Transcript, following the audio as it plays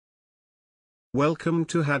Welcome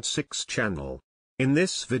to had6 channel. In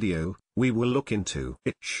this video, we will look into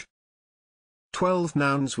 12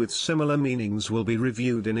 nouns with similar meanings will be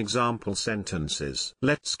reviewed in example sentences.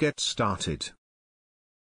 Let's get started.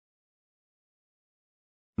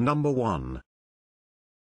 Number 1.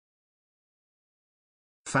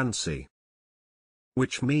 Fancy.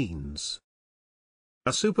 Which means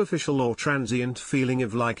a superficial or transient feeling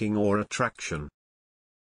of liking or attraction.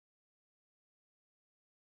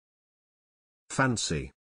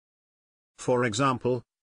 Fancy. For example,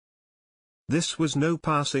 this was no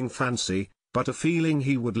passing fancy, but a feeling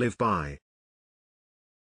he would live by.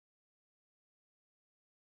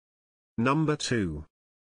 Number 2.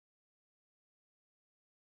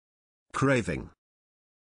 Craving.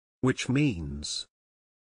 Which means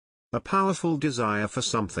a powerful desire for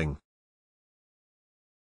something.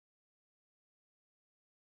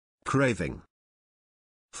 Craving.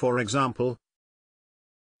 For example,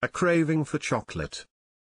 a craving for chocolate.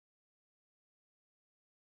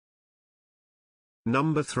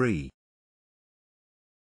 Number 3.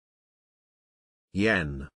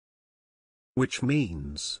 Yen. Which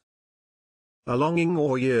means a longing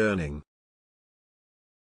or yearning.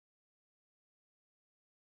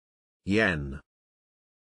 Yen.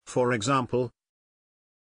 For example,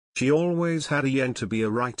 she always had a yen to be a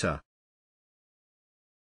writer.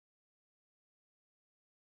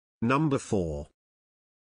 Number 4.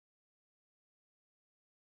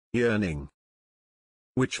 Yearning.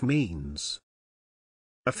 Which means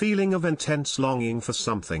a feeling of intense longing for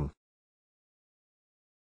something.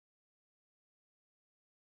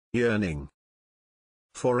 Yearning.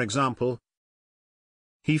 For example,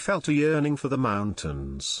 he felt a yearning for the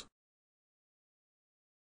mountains.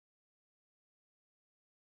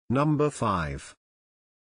 Number 5.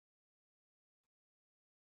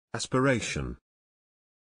 Aspiration.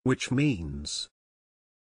 Which means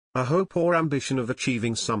a hope or ambition of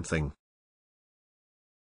achieving something.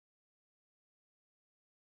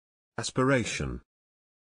 Aspiration.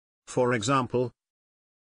 For example,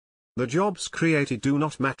 the jobs created do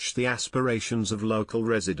not match the aspirations of local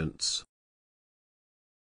residents.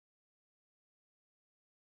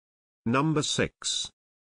 Number 6.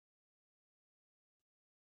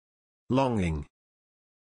 Longing.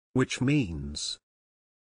 Which means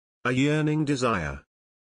a yearning desire.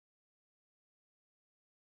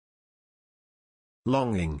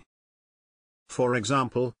 Longing. For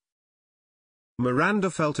example,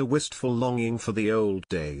 Miranda felt a wistful longing for the old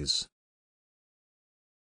days.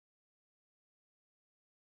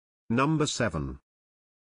 Number 7.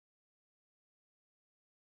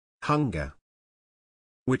 Hunger.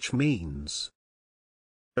 Which means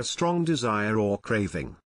a strong desire or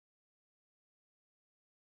craving.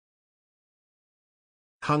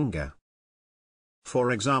 Hunger.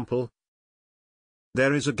 For example,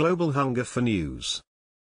 there is a global hunger for news.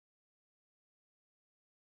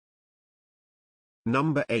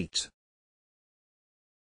 Number 8.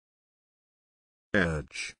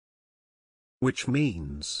 Urge. Which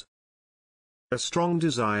means a strong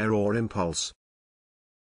desire or impulse.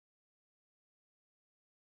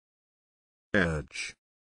 Urge.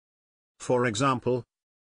 For example,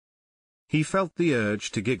 he felt the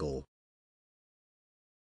urge to giggle.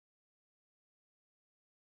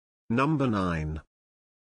 Number 9.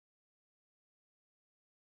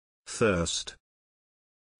 Thirst.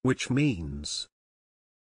 Which means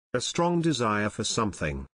a strong desire for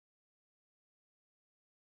something.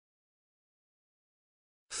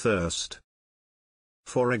 Thirst.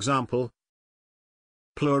 For example,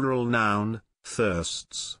 plural noun,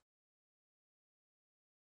 thirsts.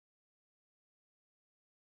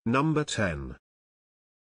 Number 10.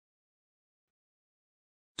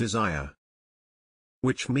 Desire.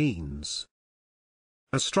 Which means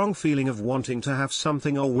a strong feeling of wanting to have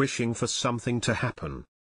something or wishing for something to happen.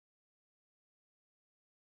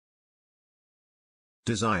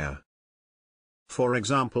 Desire. For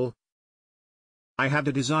example, I had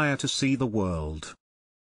a desire to see the world.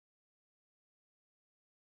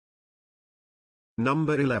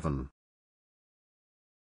 Number 11.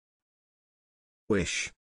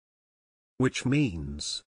 Wish. Which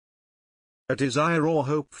means a desire or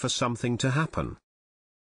hope for something to happen.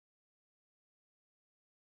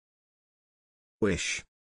 Wish.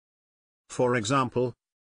 For example,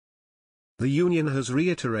 the union has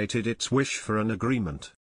reiterated its wish for an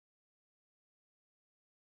agreement.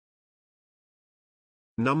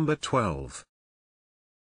 Number 12.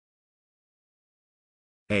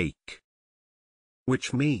 Ache.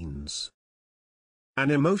 Which means an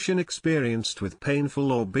emotion experienced with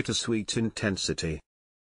painful or bittersweet intensity.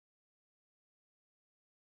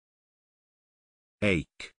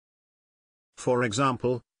 Ache. For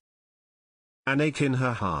example, an ache in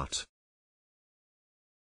her heart.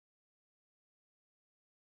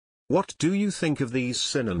 What do you think of these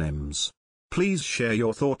synonyms? Please share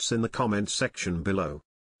your thoughts in the comment section below.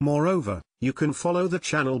 Moreover, you can follow the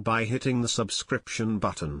channel by hitting the subscription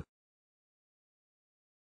button.